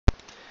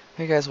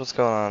Hey guys, what's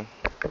going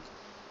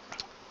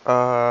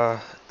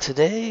on?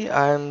 Today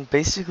I'm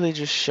basically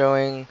just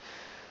showing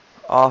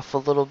off a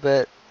little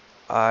bit.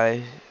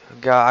 I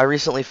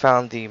recently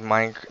found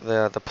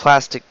the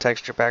plastic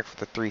texture pack for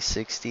the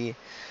 360.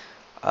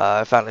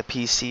 I found a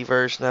PC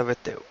version of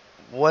it that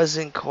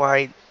wasn't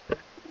quite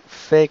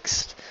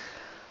fixed.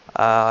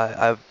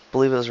 I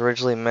believe it was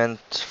originally meant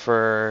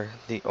for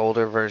the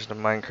older version of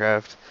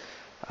Minecraft.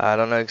 I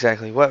don't know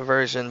exactly what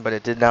version, but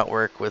it did not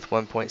work with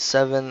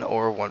 1.7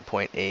 or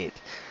 1.8.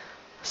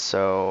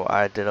 So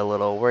I did a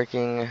little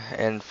working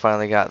and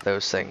finally got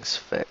those things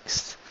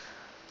fixed.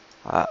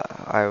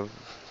 I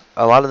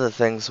a lot of the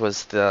things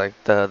was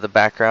the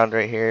background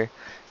right here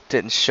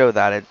didn't show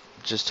that, it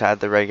just had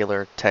the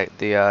regular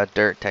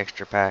dirt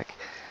texture pack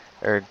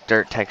or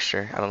dirt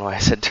texture. I don't know why I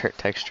said dirt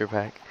texture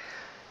pack.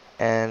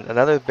 And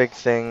another big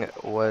thing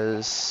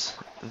was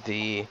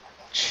the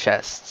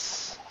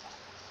chests,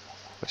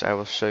 which I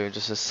will show you in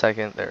just a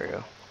second. There we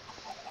go.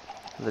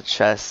 The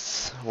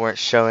chests weren't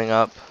showing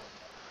up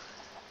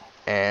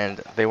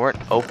and they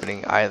weren't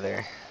opening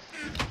either.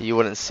 You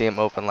wouldn't see them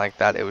open like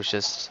that. It was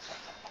just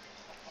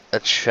a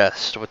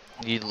chest with,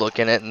 you'd look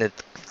in it and the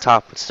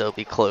top would still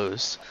be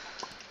closed.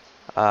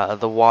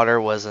 The water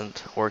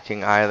wasn't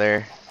working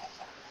either.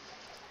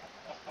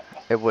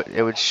 It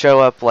would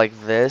show up like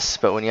this,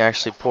 but when you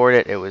actually poured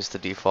it, it was the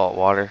default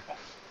water,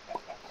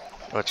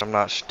 which I'm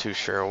not too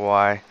sure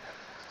why.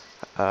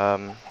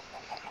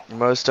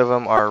 Most of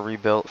them are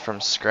rebuilt from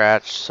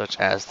scratch, such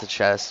as the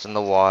chest and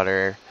the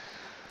water.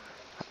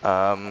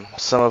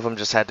 Some of them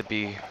just had to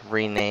be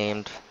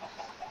renamed.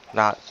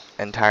 Not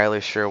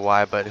entirely sure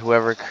why, but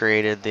whoever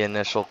created the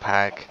initial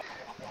pack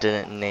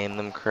didn't name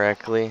them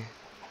correctly.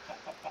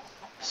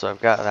 So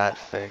I've got that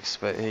fixed,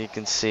 but you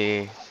can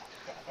see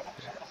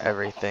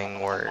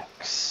everything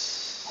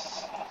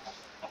works.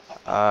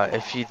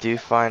 If you do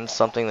find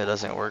something that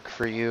doesn't work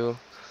for you,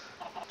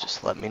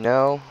 just let me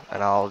know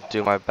and I'll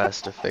do my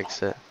best to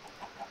fix it.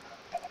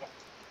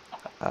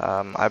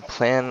 I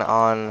plan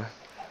on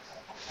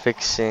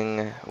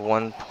fixing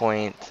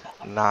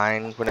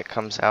 1.9 when it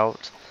comes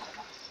out.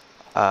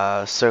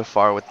 So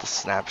far with the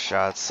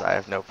snapshots, I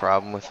have no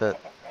problem with it.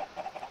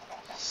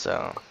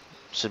 So,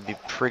 should be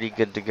pretty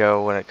good to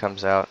go when it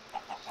comes out.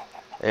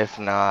 If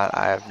not,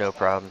 I have no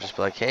problem. Just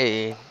be like,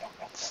 hey,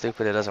 it's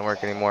stupid, it doesn't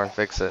work anymore,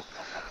 fix it.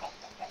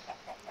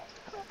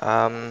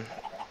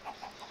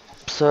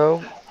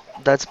 So,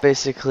 that's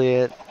basically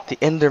it. The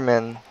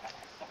Endermen,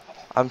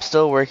 I'm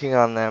still working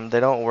on them. They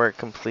don't work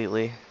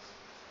completely.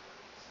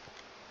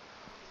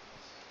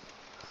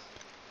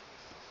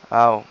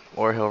 Oh,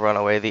 or he'll run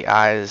away. The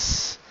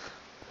eyes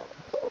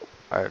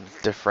are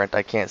different.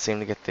 I can't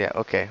seem to get the...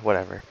 Okay,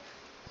 whatever.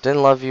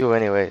 Didn't love you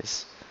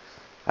anyways.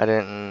 I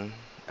didn't...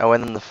 Oh,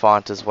 and then the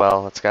font as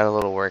well. It's got a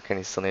little work and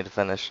you still need to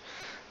finish.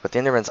 But the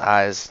Enderman's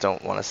eyes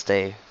don't want to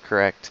stay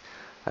correct.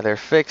 They're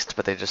fixed,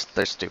 but they're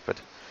stupid.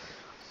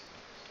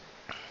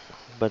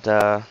 But,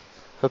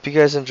 hope you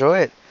guys enjoy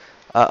it.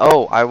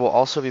 Oh, I will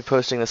also be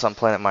posting this on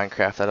Planet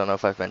Minecraft. I don't know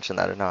if I've mentioned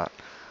that or not.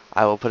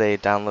 I will put a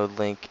download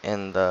link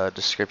in the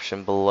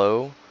description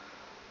below,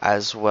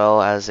 as well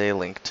as a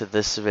link to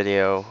this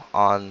video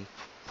on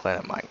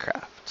Planet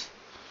Minecraft.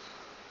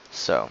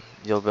 So,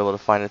 you'll be able to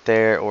find it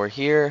there or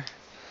here.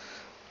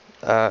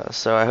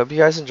 So I hope you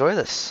guys enjoy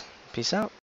this. Peace out.